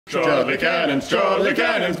Charlie Cannons,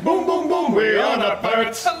 boom, boom, boom, we are not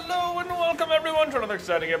pirates. Hello and welcome everyone to another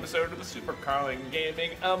exciting episode of the Super Carlin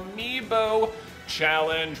Gaming Amiibo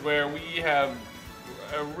Challenge, where we have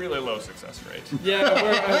a really low success rate.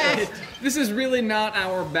 Yeah, this is really not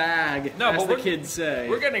our bag, as the kids say.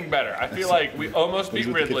 We're getting better. I feel like we almost beat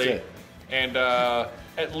Ridley, and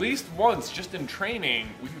at least once, just in training,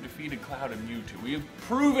 we've defeated Cloud and Mewtwo. We have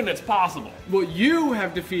proven it's possible. Well, you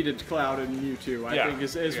have defeated Cloud and Mewtwo, I think,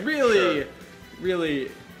 is really,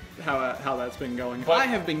 really how that's been going. But I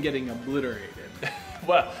have been getting obliterated.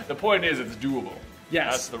 Well, the point is it's doable.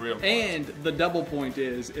 Yes. That's the real point. And the double point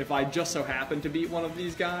is, if I just so happen to beat one of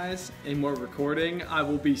these guys and we're recording, I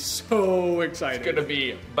will be so excited. It's gonna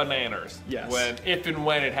be bananas. Yes. If and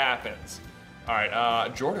when it happens. All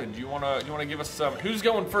right, Jordan, do you wanna give us some? Who's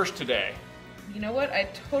going first today? You know what? I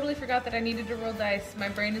totally forgot that I needed to roll dice. My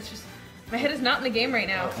brain is just, my head is not in the game right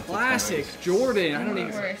now. Classic Jordan. I don't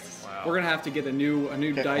even. Wow. We're gonna have to get a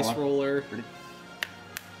new dice roller. Ready?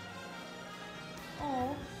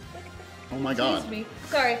 Oh my God. Me.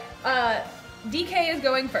 Sorry. DK is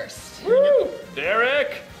going first. Woo!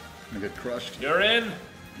 Derek, I'm gonna get crushed. you're in.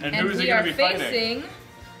 And who's he we gonna are be fighting? facing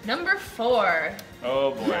number 4.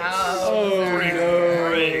 Oh boy.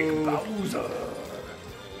 Bowser.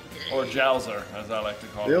 Or Jowser, as I like to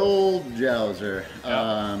call The him. old Jowser.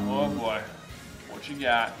 Oh boy. What you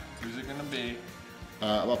got? Who's it gonna be?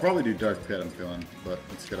 I'll probably do Dark Pit, I'm feeling, but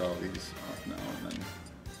let's get all these off now and then.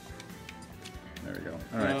 There we go.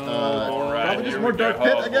 All right. All right, probably here just more we go. Dark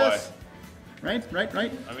Pit, Oh, I guess. Right.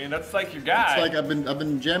 I mean, that's like your guy. It's like I've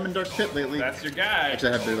been jamming Dark Pit lately. That's your guy. Actually,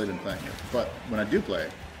 I have barely been playing it, but when I do play,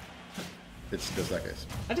 it's just that case.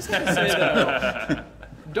 I just have to say though,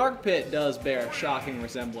 Dark Pit does bear a shocking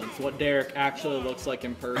resemblance to what Derek actually looks like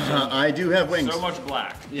in person. I do have wings. So much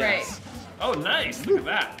black. Yes. Oh, nice. Look at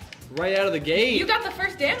that. Right out of the gate. You got the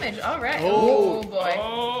first damage. All right. Oh. Boy.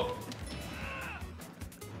 Oh.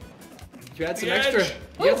 You had some The extra. edge.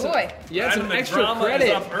 You had some the extra drama credit.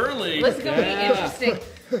 is up early. This is going to be interesting.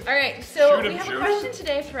 All right, so Shoot him, we have shoot a him. question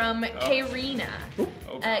today from Karina.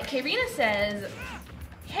 Okay. Karina says,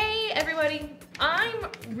 hey, everybody. I'm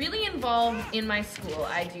really involved in my school.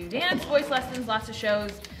 I do dance, voice lessons, lots of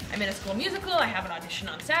shows. I'm in a school musical. I have an audition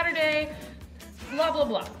on Saturday. Blah, blah,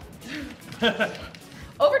 blah.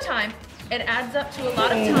 Over time, it adds up to a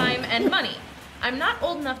lot of time and money. I'm not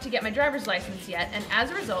old enough to get my driver's license yet, and as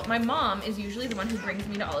a result, my mom is usually the one who brings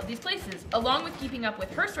me to all of these places, along with keeping up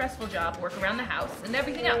with her stressful job, work around the house, and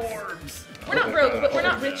everything else. We're not broke, but we're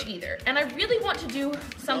not rich either, and I really want to do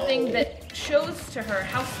something that shows to her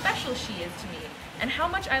how special she is to me, and how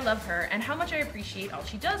much I love her, and how much I appreciate all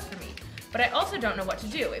she does for me. But I also don't know what to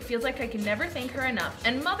do. It feels like I can never thank her enough,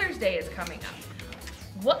 and Mother's Day is coming up.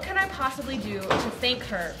 What can I possibly do to thank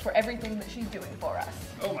her for everything that she's doing for us?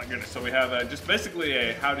 Oh my goodness! So we have just basically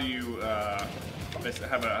a how do you basically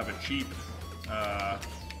have a cheap, a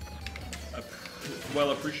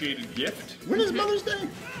well appreciated gift. When is Mother's Day?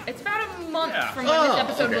 It's about a month Yeah. from when this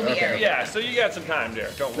episode will be aired. Yeah, so you got some time there.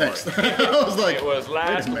 Don't worry. Thanks. I was like, It was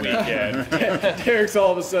last wait a minute. weekend. Derek's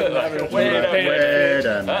all of a sudden having a Wait a minute. Wait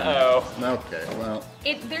a minute. Uh-oh. Okay, well.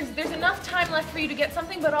 There's enough time left for you to get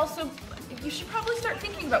something, but also you should probably start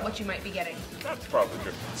thinking about what you might be getting. That's probably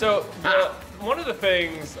true. So one of the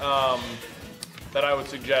things that I would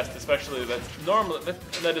suggest, especially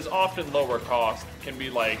that is often lower cost, can be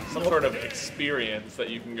like some sort of experience that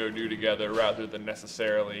you can go do together rather than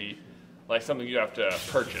necessarily like something you have to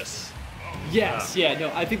purchase. Yes,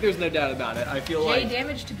 I think there's no doubt about it. I feel J like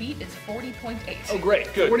damage to beat is 40.8. Oh,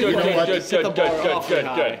 great! Good. 40 Good. points. Good. Set the Good. bar Good. awfully Good.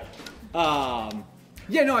 Good. high.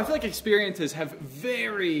 Good. I feel like experiences have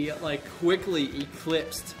very quickly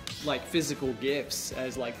eclipsed physical gifts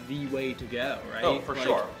as the way to go, right? Oh, for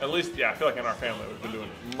sure. At least, I feel like in our family we've been doing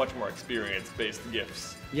much more experience-based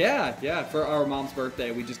gifts. Yeah. For our mom's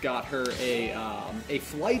birthday, we just got her a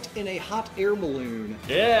flight in a hot air balloon.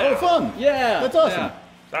 Yeah. Oh, fun. Yeah, That's awesome. yeah.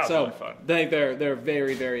 That was So really fun. they're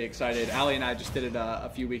very, very excited. Allie and I just did it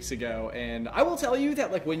a few weeks ago, and I will tell you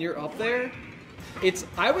that when you're up there,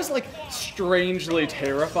 I was strangely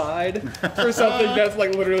terrified for something that's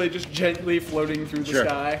literally just gently floating through the Sure.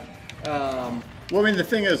 sky. Well, I mean, the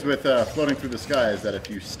thing is with floating through the sky is that if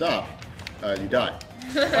you stop, you die.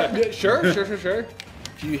 Sure.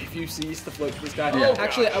 If you cease to float through the sky. Yeah.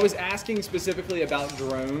 Actually, I was asking specifically about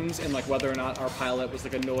drones and whether or not our pilot was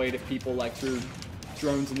annoyed if people threw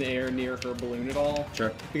drones in the air near her balloon at all.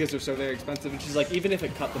 Sure. Because they're so very expensive. And she's like, even if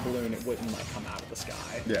it cut the balloon, it wouldn't like come out of the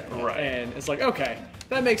sky. Yeah. Right. And it's like, okay,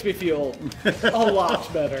 that makes me feel a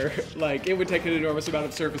lot better. Like, it would take an enormous amount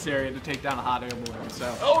of surface area to take down a hot air balloon.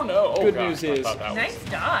 So, Oh no! Oh, Good gosh, news I is- thought that was- Nice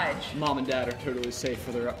dodge. Mom and Dad are totally safe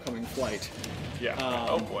for their upcoming flight. Yeah.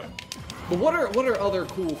 Oh boy. But what are other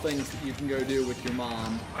cool things that you can go do with your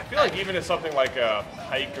mom? I feel like even if something like a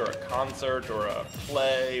hike or a concert or a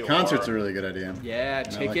play. Concert's a or, really good idea. Yeah,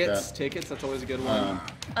 like tickets. that. Tickets, that's always a good one.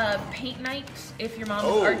 Paint night if your mom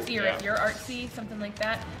Oh, is artsy or yeah. if you're artsy, something like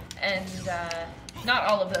that. And not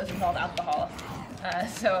all of those involve alcohol.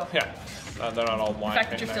 So Yeah. They're not all the wine.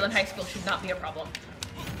 fact that you're still in high nights. school should not be a problem.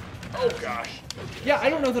 Oh gosh. Yeah, I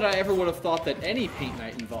don't know that I ever would have thought that any paint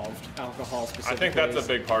night involved alcohol specifically. I think that's a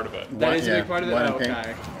big part of it. That is a Yeah, big part of it? wine Oh, and paint.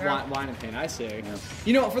 okay. Yeah. Wine and paint, I see.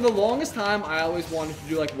 You know, for the longest time, I always wanted to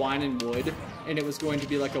do like wine and wood, and it was going to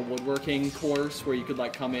be like a woodworking course where you could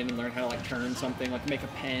like come in and learn how to like turn something, like make a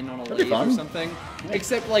pen on a That'd be lathe or fun. something.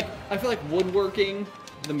 Except like, I feel like woodworking,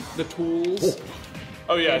 the tools,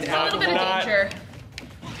 Oh yeah, it's A not. little bit of not danger.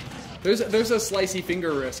 there's a slicey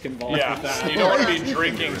finger risk involved with Yeah, that. you don't want to be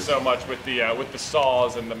drinking so much with the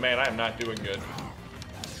saws and the man. I am not doing good.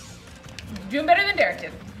 Doing better than Derek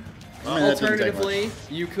did. I mean, that didn't take much. Alternatively,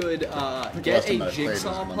 you could the get last time a I played was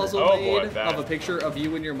jigsaw Monday. puzzle Oh, boy, made that. of a picture of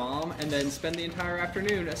you and your mom, and then spend the entire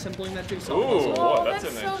afternoon assembling that jigsaw Ooh. puzzle. Oh, Oh, that's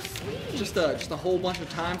that's an so inch. sweet. Just a whole bunch of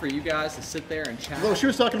time for you guys to sit there and chat. Well, she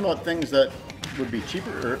was talking about things that would be cheaper,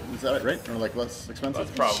 or is that right? Or like less expensive?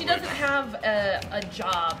 That's probably. She doesn't have a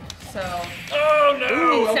job, so Oh no!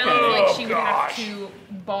 Ooh, it sounds okay. like she would have gosh. to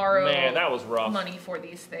borrow Man, that was rough. money for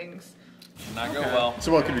these things. Not go well.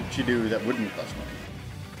 So what could she do that wouldn't cost money?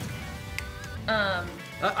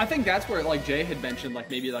 I think that's where like Jay had mentioned, like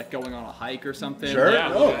maybe like going on a hike or something. Sure.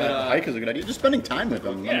 Yeah. Oh, But, a hike is a good idea. Just spending time with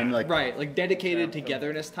them. I Yeah. mean, like, Right, like dedicated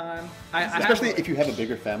togetherness time. I especially have, if you have a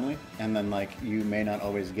bigger family, and then like you may not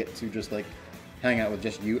always get to just like hang out with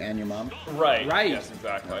just you and your mom. Right. Right. Yes,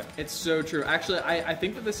 exactly. It's so true. Actually, I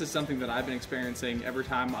think that this is something that I've been experiencing every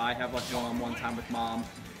time I have like one-on-one time with mom,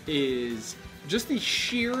 is just the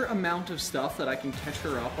sheer amount of stuff that I can catch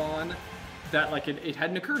her up on. That like it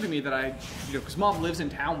hadn't occurred to me that because mom lives in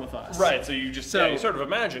town with us. Right. So you just So- you sort of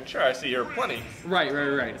imagine. Sure, I see her plenty. Right.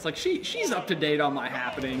 It's like she's up to date on my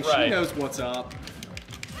happenings. She Right. knows what's up.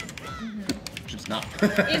 She's not.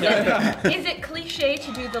 Is it cliche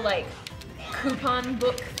to do the like coupon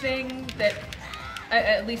book thing that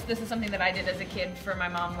at least this is something that I did as a kid for my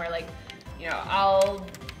mom, where like, I'll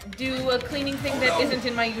do a cleaning thing that isn't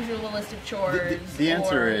in my usual list of chores. The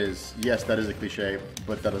answer or- is yes, that is a cliche,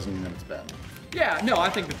 but that doesn't mean that it's bad. Yeah, no, I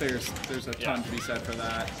think that there's a ton to be said for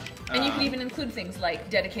that. And you can even include things like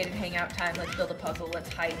dedicated hangout time, let's build a puzzle,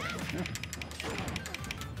 let's hike.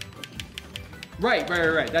 Right.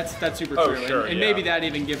 That's super Oh, true. sure, and yeah. maybe that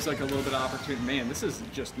even gives like a little bit of opportunity. Man, this is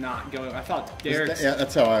just not going. I thought Derek's Yeah,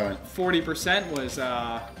 that's how I went. 40% was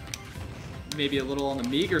maybe a little on the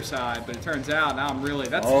meager side, but it turns out now I'm really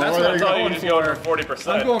that's Oh, what there I'm you So go. you going just go for for. 40%.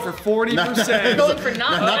 I'm going for 40%. Going for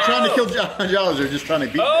not. Not trying to kill Jaws, or just trying to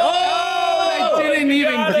beat. Oh! I didn't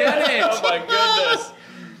even get it. Oh my goodness.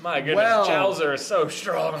 My goodness, Well- Chowser is so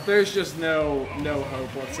strong. There's just no hope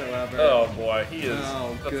whatsoever. Oh boy, he is.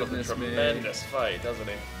 Oh, that's a goodness me. tremendous fight, doesn't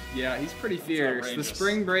he? Yeah, he's pretty fierce. The outrageous.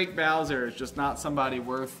 Spring Break Bowser is just not somebody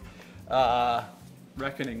worth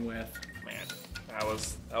reckoning with. Man, that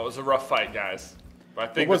was a rough fight, guys. But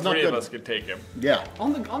I think was the not three of good. us could take him. Yeah.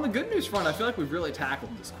 On the good news front, I feel like we've really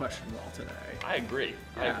tackled this question well today. I agree.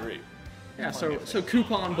 I Yeah. agree. Yeah, so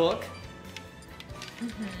coupon book.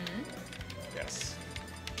 Yes.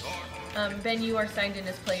 Ben, you are signed in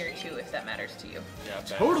as player 2 if that matters to you. Yeah, that-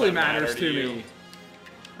 Totally that matter matters to you. me.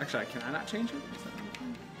 Actually, can I not change it? Is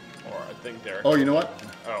that Or I think Derek. Oh, you know what?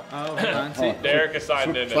 Oh. oh, hold on. See, Derek is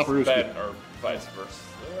signed in as Flapperooski. Ben, or vice versa.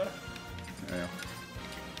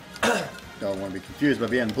 Yeah. Don't want to be confused by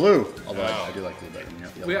being blue. Although No. I do like blue better than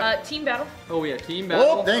yellow. We are- Team battle. oh, yeah, team battle.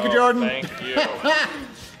 Oh, thank you, Oh, Jordan. Thank you.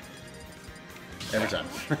 Every time.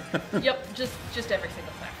 Yep, just every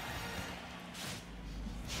single time.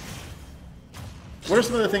 What are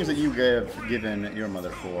some of the things that you have given your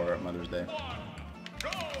mother for Mother's Day?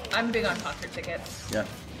 I'm big on concert tickets. Yeah.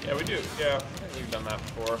 Yeah, we do. Yeah, I think we've done that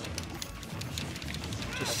before.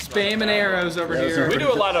 Just spamming arrows over Yeah, here. We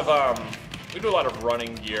do a lot of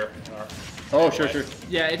running gear. In our Oh, sure.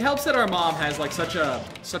 Yeah, it helps that our mom has like such a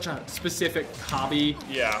specific hobby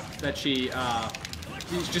Yeah, that she's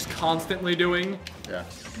just constantly doing. Yeah.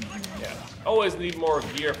 yeah. Always need more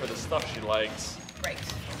gear for the stuff she likes. Right.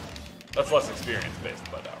 That's less experience based,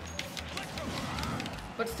 but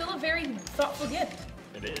But still a very thoughtful gift.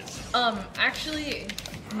 It is. Actually,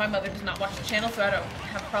 my mother does not watch the channel, so I don't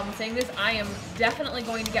have a problem saying this. I am definitely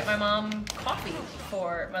going to get my mom coffee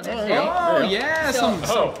for Mother's Day. Oh yeah,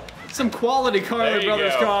 So- some quality There Carlin you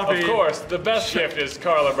Brothers go. coffee. Of course, the best gift is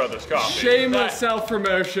Carlin Brothers coffee. Shameless That-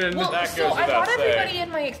 self-promotion. Well, That so goes I without bought everybody saying. in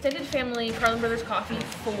my extended family Carlin Brothers coffee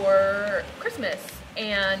for Christmas,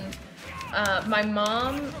 and my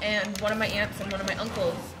mom and one of my aunts and one of my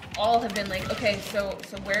uncles all have been like, okay, so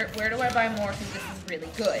where do I buy more because this is really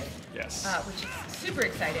good, Yes. which is super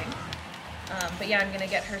exciting. But yeah, I'm gonna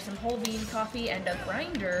get her some whole bean coffee and a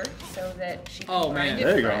grinder so that she can Oh, grind man. it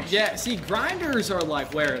There you go. fresh. Yeah, see, grinders are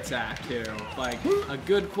like where it's at too. Like a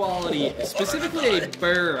good quality, specifically a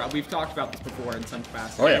burr. We've talked about this before in some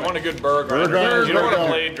capacity. Oh, yeah. You want a good burr grinder. grinder, You don't want a burr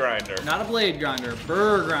blade grinder. Not a blade grinder,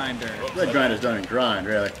 burr grinder. That grinder's done in grind,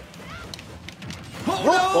 really.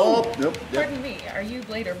 Oh, Oh, nope. Yep. Pardon me, are you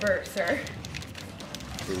blade or burr, sir?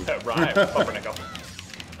 Rhyme. Pumpernickel.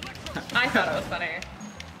 I thought it was funny.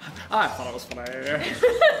 I thought it was funny. Is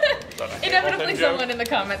that a Inevitably, Hamilton joke? someone in the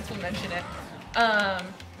comments will mention it.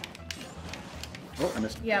 Oh, I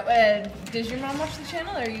missed. Yeah, does your mom watch the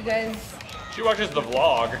channel? Or are you guys? She watches the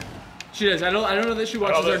vlog. She does. I don't know that she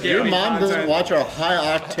watches our that- gaming Your mom doesn't content. watch our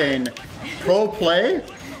high-octane pro play?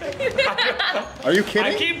 Are you I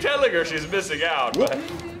kidding? keep telling her she's missing out, but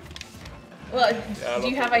Well, I do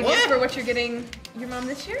you love have ideas What? for what you're getting your mom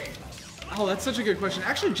this year? Oh, that's such a good question.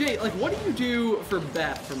 Actually, Jay, like, what do you do for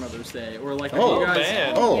Beth for Mother's Day, or like, Oh, you guys?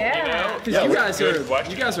 man. Oh. Yeah. You know? Because Yeah, you we- guys good are,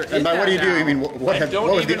 question. you guys are. And by what do you do, now. you mean what, I have, don't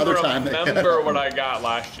what was even the other time? remember what I got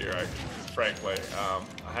last year, frankly.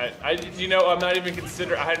 I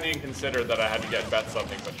hadn't even considered that I had to get Beth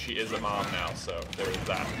something, but she is a mom now, so there was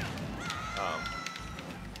that.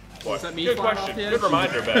 Boy, Was that me good flying question. off the edge? Good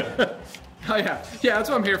reminder, Ben. Oh yeah, that's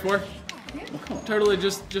what I'm here for. Totally,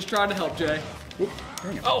 just trying to help Jay.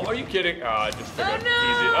 Oh, are you kidding? I just took Oh, it no.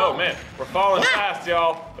 easy. Oh man, we're falling fast,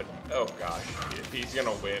 y'all. But oh gosh, he's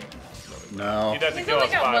gonna win. No. He doesn't He's kill only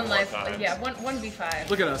us got 5 one more life. times. Yeah, 1v5.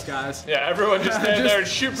 Look at us, guys. Yeah, everyone just stand there and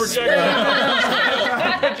shoot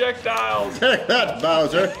projectiles. Take that,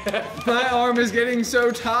 Bowser. My arm is getting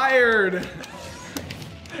so tired.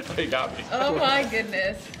 He got me. Oh my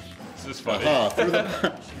goodness. This is funny.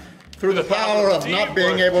 Through the power of not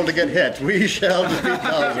being teamwork. able to get hit, we shall defeat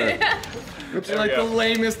Bowser. There Like we the go.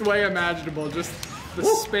 lamest way imaginable, just the He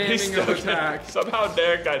spamming of still- attacks. Somehow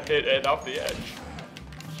Derek got hit and off the edge.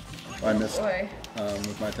 I missed Boy.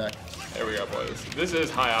 with my attack. There we go, boys. This is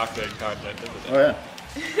high octane content, isn't it? Oh, yeah.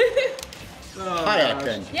 Oh, High gosh.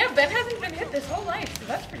 octane. Yeah, Ben hasn't been hit this whole life, so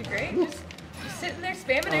that's pretty great. Just sitting there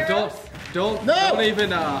spamming Oh, arrows. don't No! even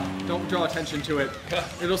don't draw attention to it.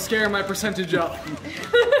 It'll scare my percentage up.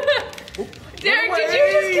 Derek, No did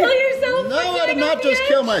you just way! kill yourself? No, by I did getting not off the just edge?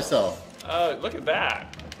 kill myself. Look at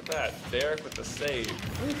that. Look at that. Derek with the save.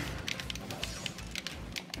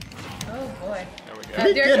 Oh boy. There we Can go.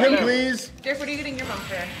 we Derek, get him, what do you- please? Derek, what are you getting your mom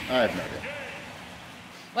for? I have no idea.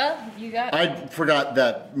 Well, you got. I forgot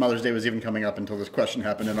that Mother's Day was even coming up until this question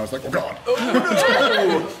happened, and I was like, oh, God.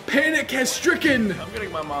 Panic has stricken. I'm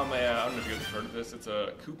getting my mom a, I don't know if you guys have heard of this, it's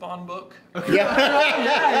a coupon book.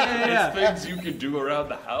 Yeah. It's things you can do around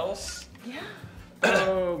the house. Yeah.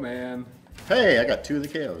 Oh man, Hey, I got 2 of the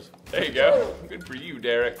KOs. There you go. Good for you,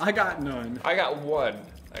 Derek. I got none. I got 1.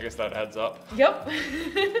 I guess that adds up. Yep.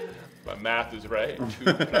 My math is right.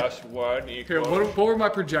 2 plus 1 Here, equals... what were my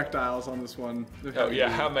projectiles on this one? Oh yeah,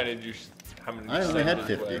 how many did you I only send had this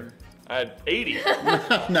 50. way? I had 80.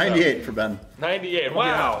 98 for Ben. 98.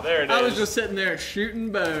 Wow, there it is. I was just sitting there shooting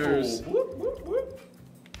Oh, bows. whoop, whoop, whoop.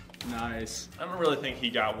 Nice. I don't really think he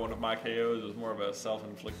got one of my KOs. It was more of a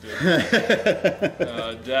self-inflicted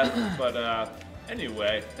death. But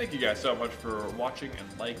anyway, thank you guys so much for watching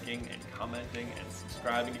and liking and commenting and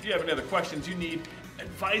subscribing. If you have any other questions you need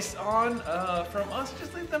advice on from us,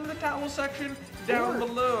 just leave them in the towel section down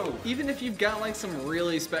below. Even if you've got like some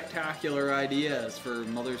really spectacular ideas for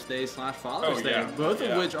Mother's Day / Father's Oh, Day, yeah. both Yeah.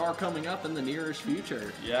 of which are coming up in the nearest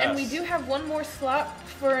future. Yes. And we do have one more slot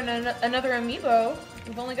for another Amiibo.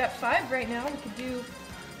 We've only got 5 right now. We could do.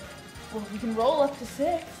 Well, we can roll up to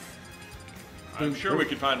 6. I'm sure we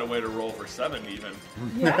could find a way to roll for 7 even.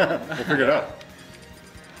 Yeah. We'll figure it out.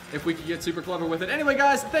 If we could get super clever with it. Anyway,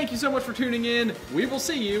 guys, thank you so much for tuning in. We will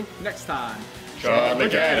see you next time. Charlie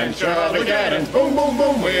Cannon, boom, boom,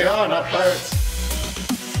 boom, we are not pirates.